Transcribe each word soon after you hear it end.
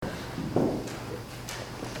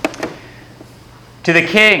To the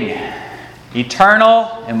King,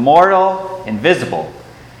 eternal, immortal, invisible,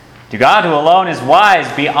 to God who alone is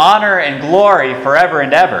wise, be honor and glory forever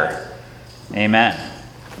and ever. Amen.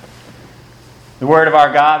 The word of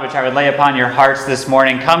our God, which I would lay upon your hearts this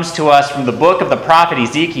morning, comes to us from the book of the prophet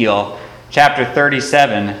Ezekiel, chapter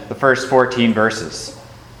 37, the first 14 verses.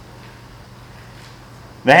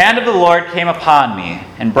 The hand of the Lord came upon me,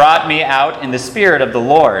 and brought me out in the spirit of the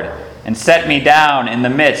Lord, and set me down in the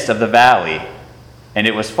midst of the valley, and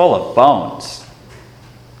it was full of bones.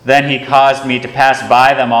 Then he caused me to pass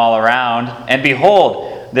by them all around, and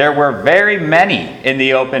behold, there were very many in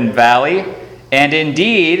the open valley, and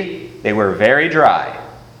indeed they were very dry.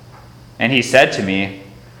 And he said to me,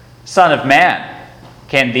 Son of man,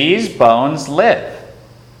 can these bones live?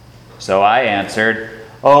 So I answered,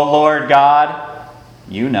 O Lord God,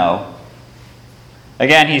 you know.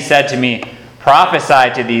 Again he said to me,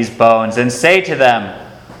 Prophesy to these bones, and say to them,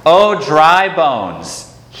 O dry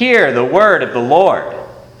bones, hear the word of the Lord.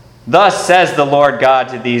 Thus says the Lord God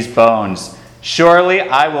to these bones, Surely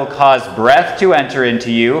I will cause breath to enter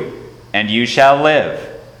into you, and you shall live.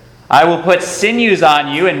 I will put sinews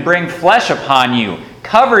on you and bring flesh upon you,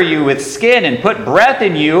 cover you with skin and put breath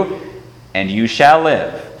in you, and you shall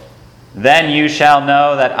live. Then you shall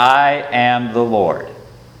know that I am the Lord.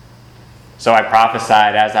 So I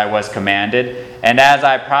prophesied as I was commanded, and as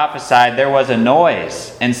I prophesied there was a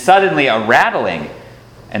noise, and suddenly a rattling,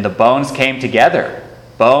 and the bones came together,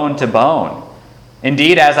 bone to bone.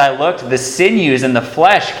 Indeed, as I looked, the sinews and the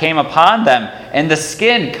flesh came upon them, and the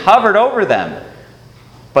skin covered over them,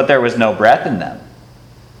 but there was no breath in them.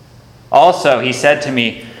 Also he said to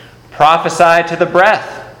me, Prophesy to the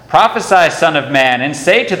breath, prophesy, Son of man, and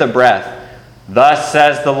say to the breath, Thus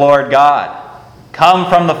says the Lord God, Come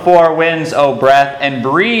from the four winds, O breath, and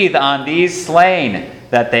breathe on these slain,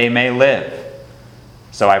 that they may live.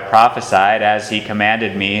 So I prophesied as he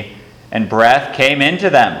commanded me, and breath came into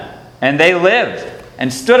them, and they lived,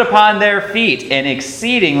 and stood upon their feet, an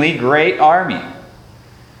exceedingly great army.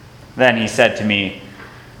 Then he said to me,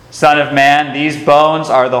 Son of man, these bones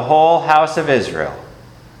are the whole house of Israel.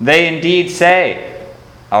 They indeed say,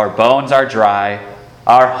 Our bones are dry,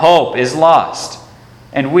 our hope is lost,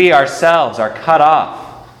 and we ourselves are cut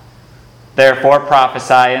off. Therefore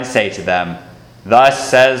prophesy and say to them, Thus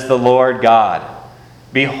says the Lord God,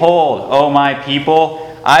 Behold, O my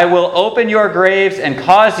people, I will open your graves and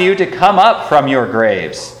cause you to come up from your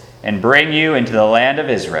graves, and bring you into the land of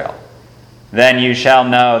Israel. Then you shall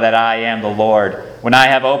know that I am the Lord, when I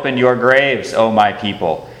have opened your graves, O my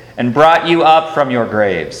people, and brought you up from your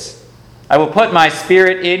graves. I will put my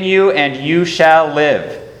spirit in you, and you shall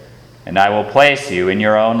live, and I will place you in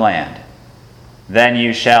your own land. Then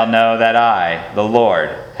you shall know that I, the Lord,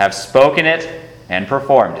 have spoken it and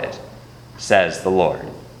performed it, says the Lord.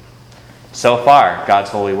 So far, God's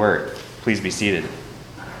holy word. Please be seated.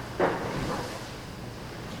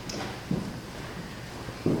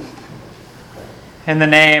 In the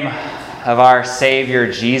name of our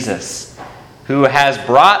Savior Jesus, who has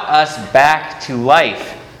brought us back to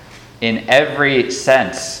life in every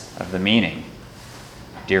sense of the meaning.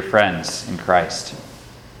 Dear friends in Christ,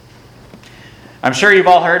 I'm sure you've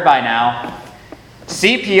all heard by now,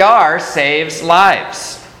 CPR saves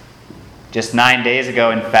lives. Just 9 days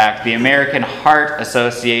ago, in fact, the American Heart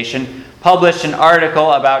Association published an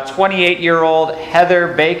article about 28-year-old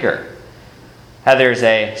Heather Baker. Heather's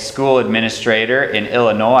a school administrator in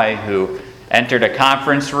Illinois who entered a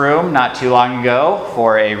conference room not too long ago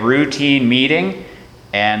for a routine meeting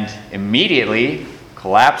and immediately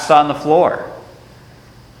collapsed on the floor.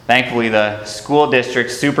 Thankfully, the school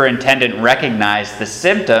district superintendent recognized the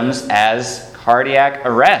symptoms as cardiac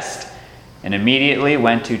arrest and immediately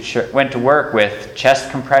went to work with chest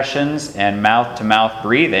compressions and mouth-to-mouth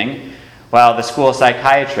breathing, while the school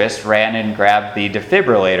psychiatrist ran and grabbed the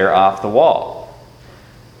defibrillator off the wall.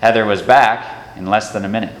 Heather was back in less than a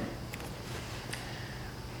minute.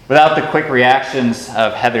 Without the quick reactions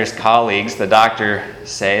of Heather's colleagues, the doctors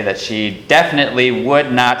say that she definitely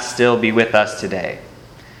would not still be with us today.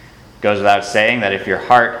 It goes without saying that if your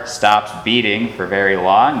heart stops beating for very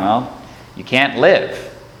long, well, you can't live.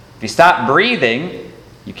 If you stop breathing,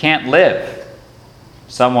 you can't live.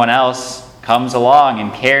 Someone else comes along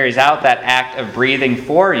and carries out that act of breathing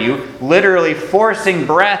for you, literally forcing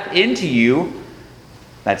breath into you.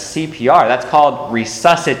 That's CPR. That's called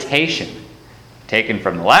resuscitation, taken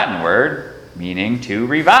from the Latin word meaning to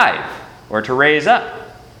revive or to raise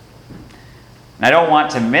up. And I don't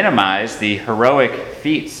want to minimize the heroic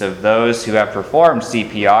feats of those who have performed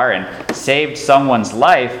CPR and saved someone's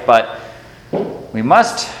life, but we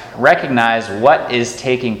must recognize what is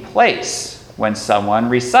taking place when someone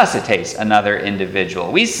resuscitates another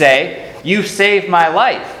individual. We say, "You've saved my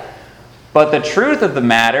life." But the truth of the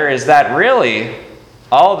matter is that really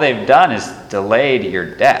all they've done is delayed your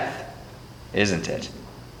death, isn't it?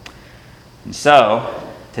 And so,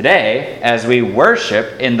 today, as we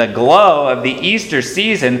worship in the glow of the Easter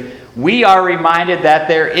season, we are reminded that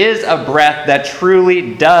there is a breath that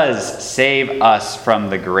truly does save us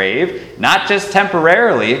from the grave, not just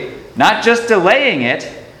temporarily, not just delaying it,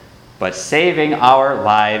 but saving our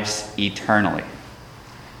lives eternally.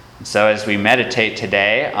 And so as we meditate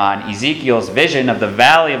today on Ezekiel's vision of the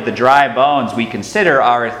valley of the dry bones, we consider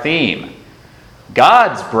our theme.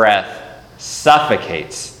 God's breath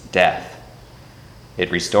suffocates death. It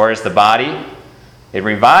restores the body, it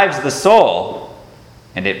revives the soul,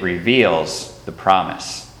 and it reveals the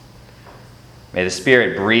promise. May the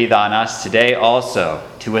Spirit breathe on us today also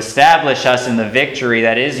to establish us in the victory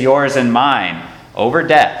that is yours and mine over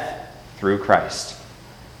death through Christ.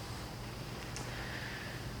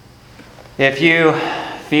 If you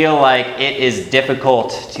feel like it is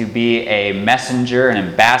difficult to be a messenger, an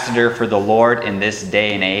ambassador for the Lord in this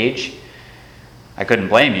day and age, I couldn't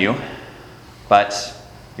blame you, but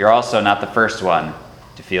you're also not the first one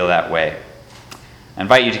to feel that way. I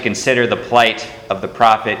invite you to consider the plight of the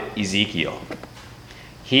prophet Ezekiel.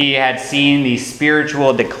 He had seen the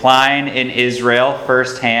spiritual decline in Israel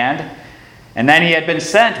firsthand, and then he had been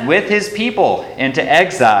sent with his people into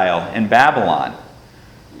exile in Babylon.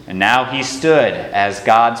 And now he stood as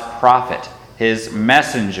God's prophet, his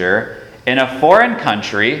messenger, in a foreign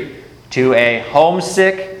country to a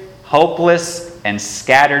homesick, hopeless, and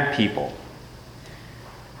scattered people.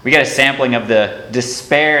 We get a sampling of the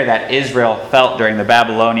despair that Israel felt during the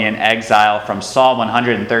Babylonian exile from Psalm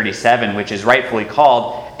 137, which is rightfully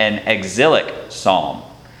called an exilic psalm.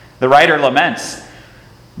 The writer laments,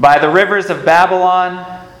 "By the rivers of Babylon,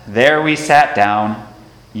 there we sat down.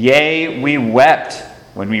 Yea, we wept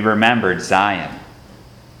when we remembered Zion.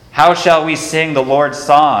 How shall we sing the Lord's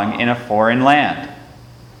song in a foreign land?"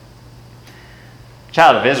 A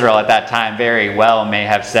child of Israel at that time very well may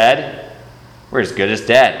have said, "We're as good as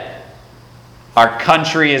dead. Our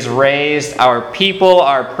country is razed, our people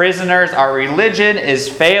are prisoners, our religion is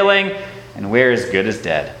failing, and we're as good as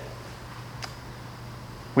dead."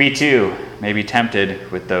 We too may be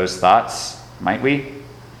tempted with those thoughts, might we?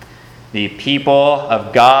 The people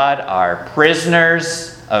of God are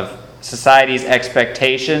prisoners of society's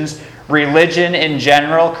expectations. Religion in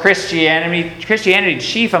general, Christianity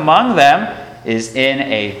chief among them, is in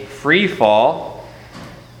a free fall.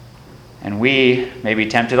 And we may be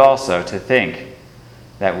tempted also to think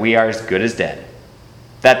that we are as good as dead,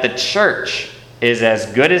 that the church is as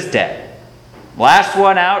good as dead. Last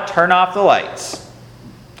one out, turn off the lights.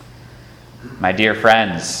 My dear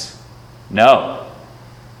friends, no,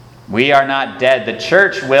 we are not dead. The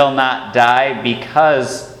church will not die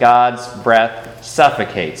because God's breath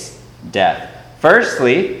suffocates death.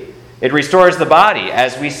 Firstly, it restores the body,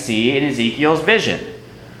 as we see in Ezekiel's vision.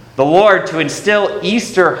 The Lord, to instill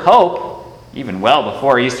Easter hope, even well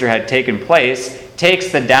before Easter had taken place, takes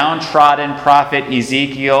the downtrodden prophet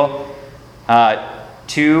Ezekiel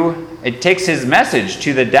takes his message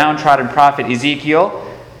to the downtrodden prophet Ezekiel,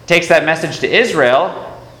 takes that message to Israel,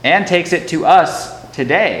 and takes it to us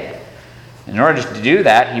today. In order to do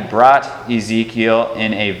that, he brought Ezekiel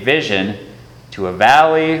in a vision to a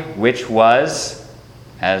valley which was,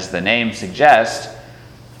 as the name suggests,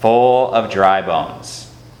 full of dry bones.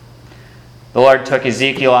 The Lord took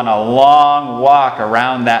Ezekiel on a long walk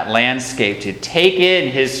around that landscape to take in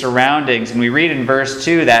his surroundings. And we read in verse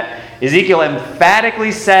 2 that Ezekiel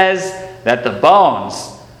emphatically says that the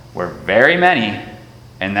bones were very many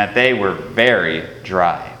and that they were very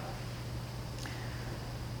dry.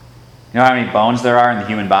 You know how many bones there are in the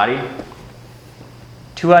human body?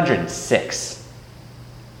 206.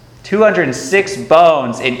 206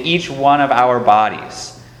 bones in each one of our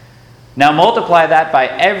bodies. Now multiply that by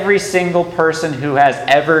every single person who has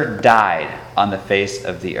ever died on the face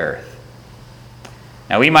of the earth.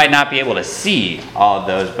 Now we might not be able to see all of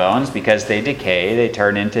those bones because they decay, they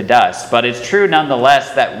turn into dust. But it's true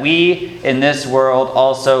nonetheless that we in this world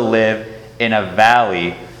also live in a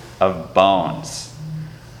valley of bones.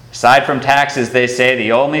 Aside from taxes, they say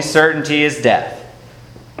the only certainty is death.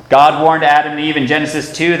 God warned Adam and Eve in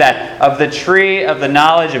Genesis 2 that of the tree of the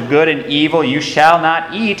knowledge of good and evil you shall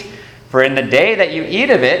not eat, for in the day that you eat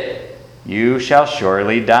of it, you shall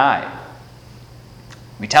surely die.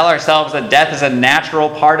 We tell ourselves that death is a natural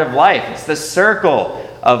part of life. It's the circle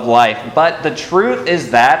of life. But the truth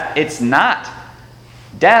is that it's not.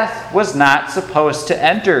 Death was not supposed to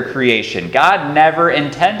enter creation. God never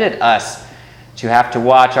intended us to have to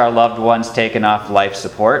watch our loved ones taken off life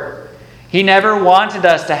support. He never wanted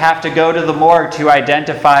us to have to go to the morgue to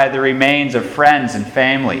identify the remains of friends and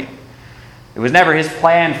family. It was never his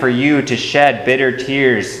plan for you to shed bitter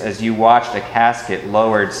tears as you watched a casket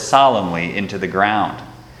lowered solemnly into the ground.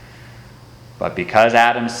 But because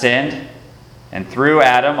Adam sinned, and through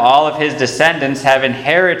Adam all of his descendants have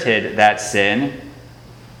inherited that sin,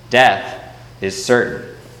 death is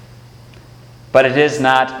certain. But it is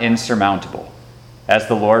not insurmountable, as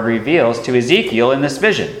the Lord reveals to Ezekiel in this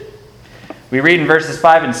vision. We read in verses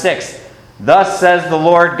 5 and 6, "Thus says the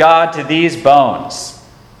Lord God to these bones,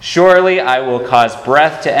 surely I will cause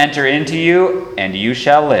breath to enter into you, and you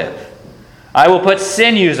shall live. I will put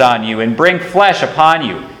sinews on you and bring flesh upon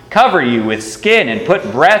you, cover you with skin and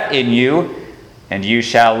put breath in you, and you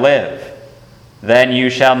shall live. Then you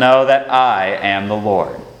shall know that I am the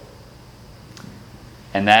Lord."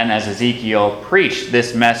 And then as Ezekiel preached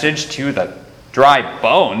this message to the dry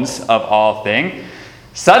bones of all things,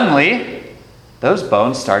 suddenly those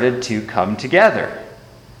bones started to come together,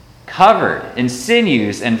 covered in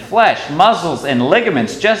sinews and flesh, muscles and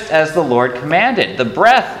ligaments, just as the Lord commanded. The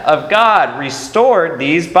breath of God restored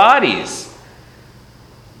these bodies.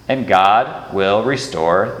 And God will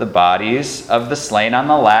restore the bodies of the slain on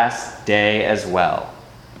the last day as well.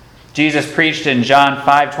 Jesus preached in John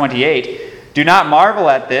 5:28, "Do not marvel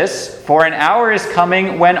at this, for an hour is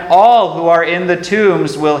coming when all who are in the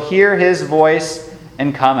tombs will hear his voice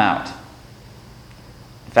and come out."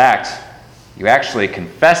 In fact, you actually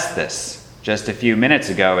confessed this just a few minutes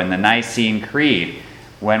ago in the Nicene Creed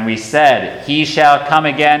when we said, "He shall come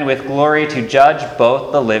again with glory to judge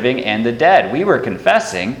both the living and the dead." We were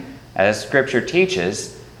confessing, as Scripture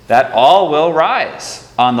teaches, that all will rise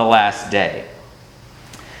on the last day.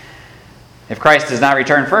 If Christ does not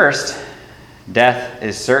return first, death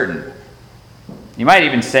is certain. You might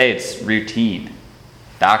even say it's routine.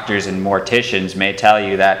 Doctors and morticians may tell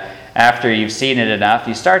you that after you've seen it enough,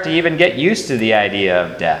 you start to even get used to the idea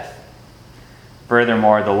of death.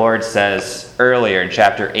 Furthermore, the Lord says earlier in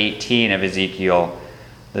chapter 18 of Ezekiel,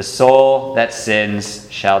 "The soul that sins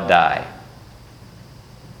shall die."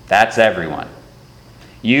 That's everyone.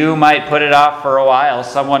 You might put it off for a while.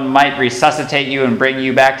 Someone might resuscitate you and bring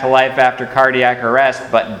you back to life after cardiac arrest,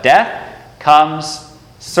 but death comes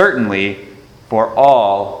certainly for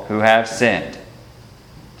all who have sinned.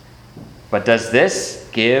 But does this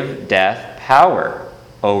give death power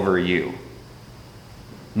over you?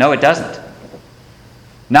 No, it doesn't.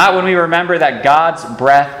 Not when we remember that God's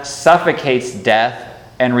breath suffocates death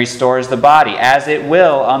and restores the body, as it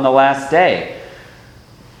will on the last day.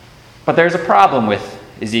 But there's a problem with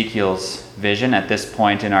Ezekiel's vision at this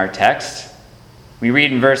point in our text. We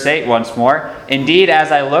read in verse 8 once more, "Indeed,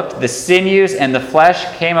 as I looked, the sinews and the flesh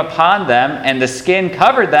came upon them, and the skin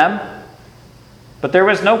covered them, but there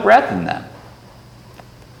was no breath in them."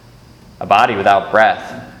 A body without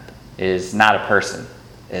breath is not a person,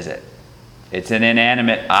 is it? It's an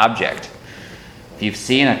inanimate object. If you've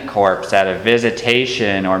seen a corpse at a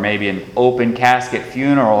visitation or maybe an open casket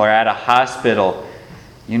funeral or at a hospital,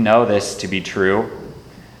 you know this to be true.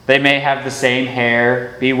 They may have the same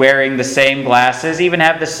hair, be wearing the same glasses, even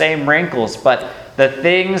have the same wrinkles, but the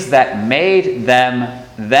things that made them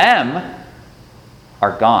them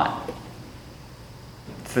are gone.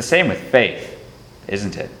 It's the same with faith,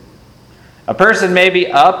 isn't it? A person may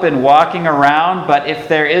be up and walking around, but if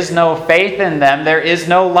there is no faith in them, there is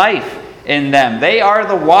no life in them. They are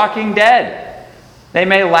the walking dead. They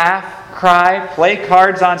may laugh, cry, play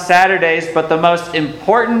cards on Saturdays, but the most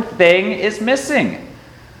important thing is missing: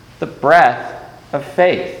 the breath of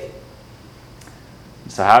faith.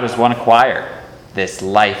 So how does one acquire this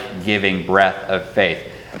life-giving breath of faith?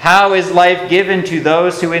 How is life given to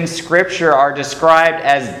those who in Scripture are described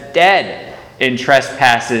as dead in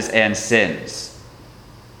trespasses and sins?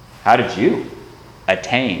 How did you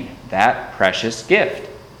attain that precious gift?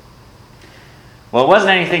 Well, it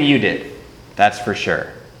wasn't anything you did, that's for sure.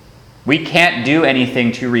 We can't do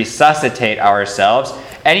anything to resuscitate ourselves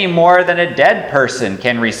any more than a dead person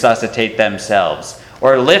can resuscitate themselves,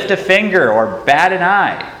 or lift a finger, or bat an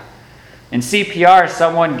eye. In CPR,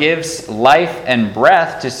 someone gives life and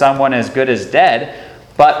breath to someone as good as dead,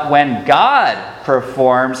 but when God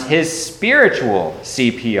performs his spiritual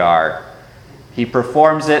CPR, he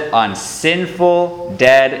performs it on sinful,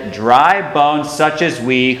 dead, dry bones such as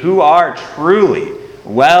we, who are truly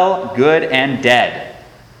well, good, and dead.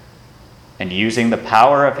 And using the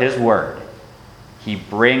power of his word, he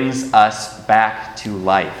brings us back to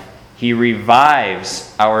life. He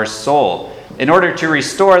revives our soul. In order to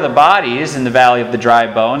restore the bodies in the valley of the dry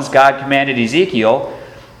bones, God commanded Ezekiel,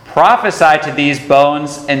 "Prophesy to these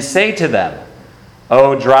bones and say to them,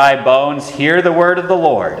 O dry bones, hear the word of the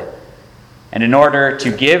Lord. And in order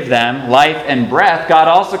to give them life and breath, God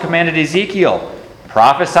also commanded Ezekiel,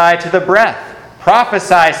 prophesy to the breath.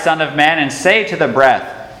 Prophesy, Son of Man, and say to the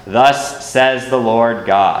breath, thus says the Lord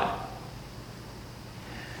God.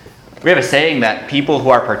 We have a saying that people who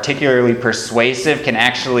are particularly persuasive can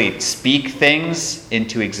actually speak things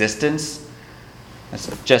into existence.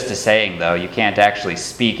 That's just a saying, though. You can't actually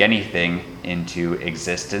speak anything into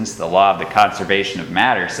existence. The law of the conservation of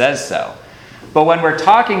matter says so. But when we're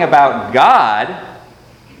talking about God,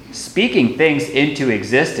 speaking things into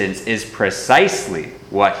existence is precisely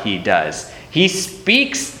what he does. He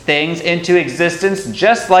speaks things into existence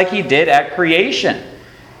just like he did at creation.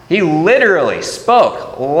 He literally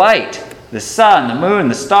spoke light, the sun, the moon,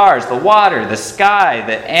 the stars, the water, the sky,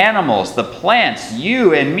 the animals, the plants,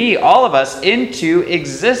 you and me, all of us, into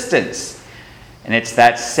existence. And it's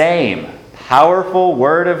that same powerful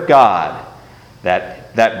word of God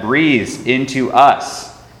that breathes into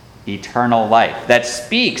us eternal life, that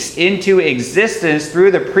speaks into existence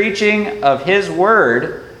through the preaching of his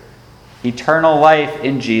word, eternal life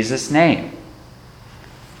in Jesus' name.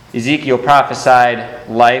 Ezekiel prophesied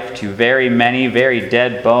life to very many, very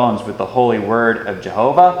dead bones with the holy word of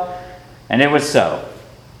Jehovah, and it was so.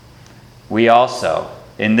 We also,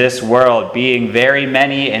 in this world, being very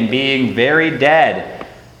many and being very dead,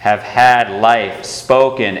 have had life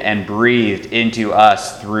spoken and breathed into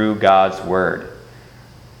us through God's word.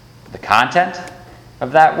 The content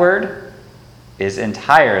of that word is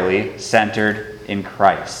entirely centered in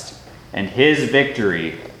Christ and his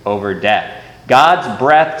victory over death. God's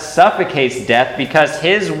breath suffocates death because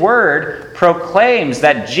his word proclaims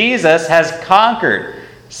that Jesus has conquered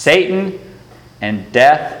Satan and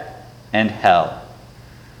death and hell.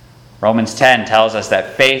 Romans 10 tells us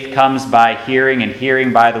that faith comes by hearing and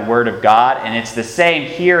hearing by the word of God, and it's the same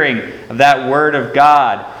hearing of that word of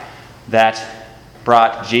God that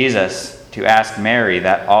brought Jesus to ask Mary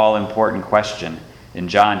that all-important question in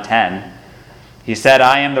John 10. He said,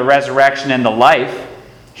 I am the resurrection and the life.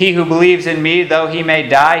 He who believes in me, though he may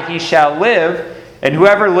die, he shall live, and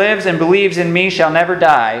whoever lives and believes in me shall never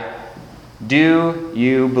die. Do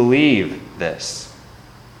you believe this?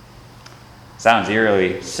 Sounds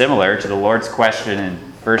eerily similar to the Lord's question in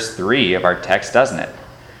verse 3 of our text, doesn't it?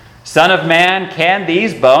 Son of man, can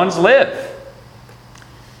these bones live?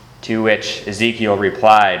 To which Ezekiel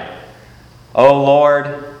replied, O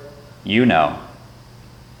Lord, you know.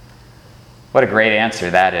 What a great answer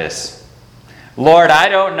that is. Lord, I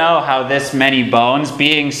don't know how this many bones,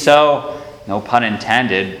 being so, no pun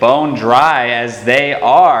intended, bone dry as they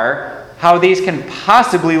are, how these can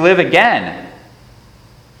possibly live again.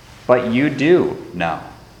 But you do know.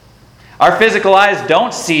 Our physical eyes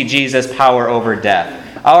don't see Jesus' power over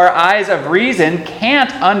death. Our eyes of reason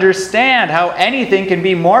can't understand how anything can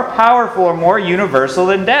be more powerful or more universal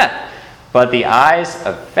than death. But the eyes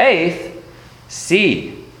of faith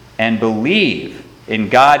see and believe in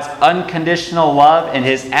God's unconditional love and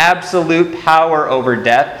his absolute power over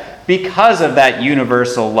death because of that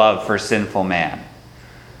universal love for sinful man.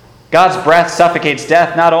 God's breath suffocates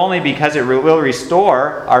death not only because it will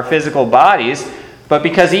restore our physical bodies, but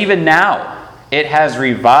because even now it has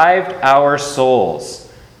revived our souls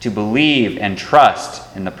to believe and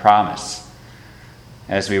trust in the promise.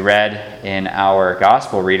 As we read in our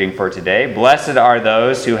gospel reading for today, blessed are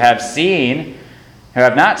those who have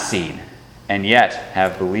not seen, and yet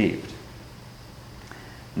have believed.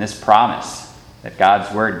 And this promise that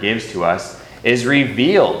God's word gives to us is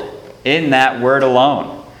revealed in that word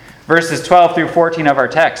alone. Verses 12 through 14 of our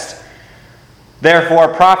text.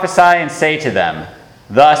 Therefore prophesy and say to them,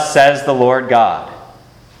 thus says the Lord God,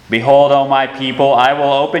 behold, O my people, I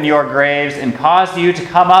will open your graves and cause you to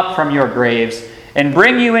come up from your graves and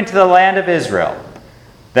bring you into the land of Israel.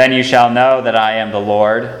 Then you shall know that I am the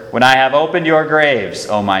Lord, when I have opened your graves,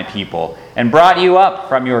 O my people, and brought you up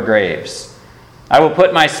from your graves. I will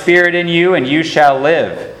put my spirit in you, and you shall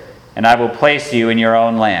live, and I will place you in your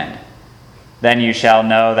own land. Then you shall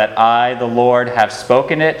know that I, the Lord, have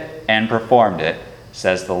spoken it and performed it,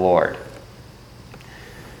 says the Lord.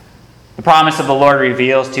 The promise of the Lord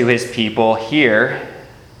reveals to his people here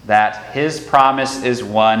that his promise is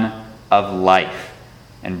one of life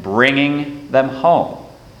and bringing them home.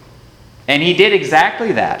 And he did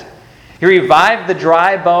exactly that. He revived the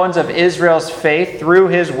dry bones of Israel's faith through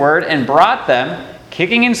his word and brought them,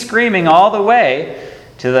 kicking and screaming all the way,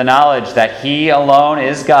 to the knowledge that he alone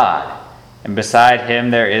is God, and beside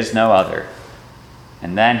him there is no other.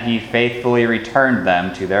 And then he faithfully returned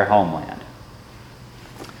them to their homeland.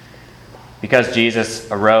 Because Jesus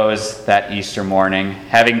arose that Easter morning,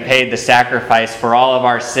 having paid the sacrifice for all of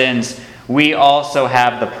our sins, we also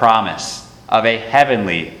have the promise of a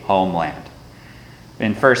heavenly homeland.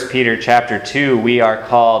 In 1 Peter chapter 2, we are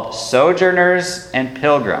called sojourners and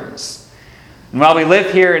pilgrims. And while we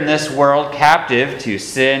live here in this world captive to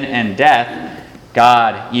sin and death,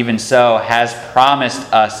 God, even so, has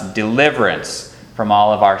promised us deliverance from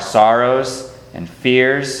all of our sorrows and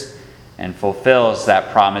fears, and fulfills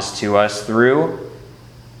that promise to us through,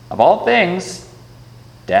 of all things,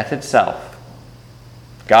 death itself.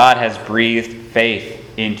 God has breathed faith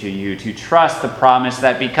into you to trust the promise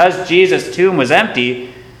that because Jesus' tomb was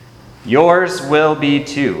empty, yours will be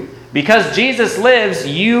too. Because Jesus lives,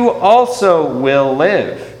 you also will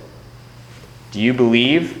live. Do you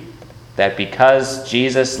believe that because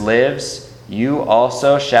Jesus lives, you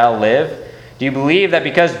also shall live? Do you believe that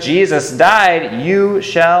because Jesus died, you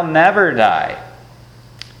shall never die?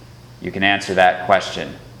 You can answer that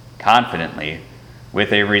question confidently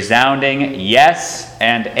with a resounding yes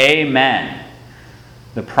and amen.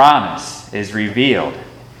 The promise is revealed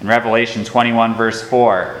in Revelation 21, verse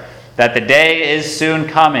 4, that the day is soon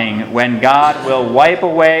coming when God will wipe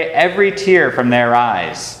away every tear from their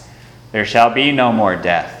eyes. There shall be no more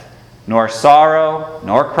death, nor sorrow,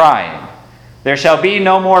 nor crying. There shall be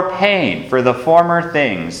no more pain, for the former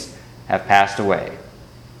things have passed away.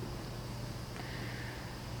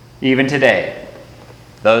 Even today,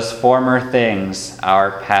 those former things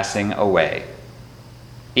are passing away.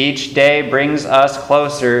 Each day brings us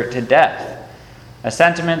closer to death, a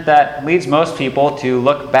sentiment that leads most people to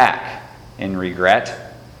look back in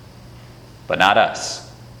regret, but not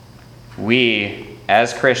us. We,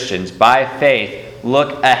 as Christians, by faith,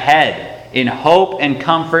 look ahead in hope and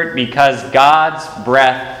comfort because God's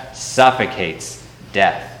breath suffocates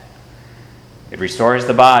death. It restores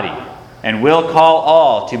the body and will call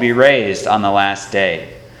all to be raised on the last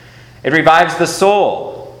day. It revives the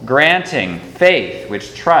soul, granting faith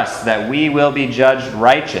which trusts that we will be judged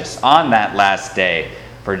righteous on that last day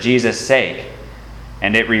for Jesus' sake.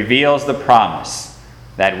 And it reveals the promise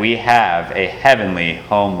that we have a heavenly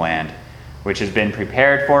homeland which has been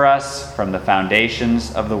prepared for us from the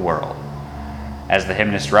foundations of the world. As the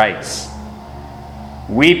hymnist writes,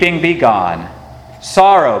 "Weeping be gone,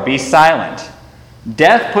 sorrow be silent,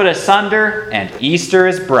 death put asunder, and Easter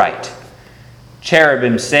is bright.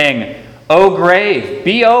 Cherubim sing, O grave,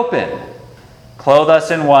 be open, clothe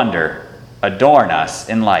us in wonder, adorn us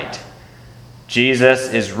in light. Jesus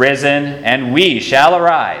is risen, and we shall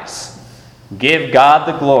arise. Give God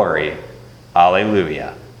the glory,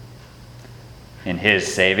 Alleluia." In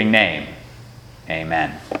his saving name,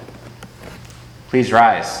 amen. Please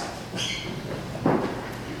rise.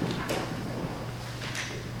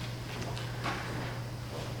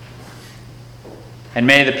 And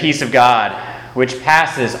may the peace of God, which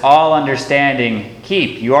passes all understanding,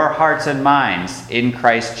 keep your hearts and minds in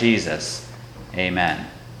Christ Jesus. Amen.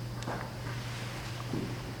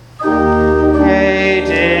 Create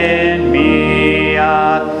in me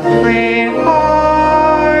a clean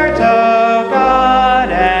heart, O God,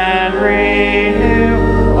 and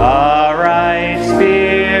renew a right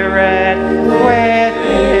spirit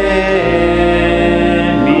within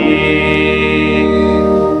me.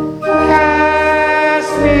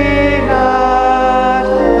 Cast me not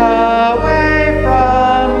away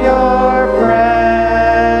from your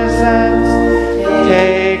presence.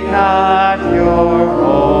 Take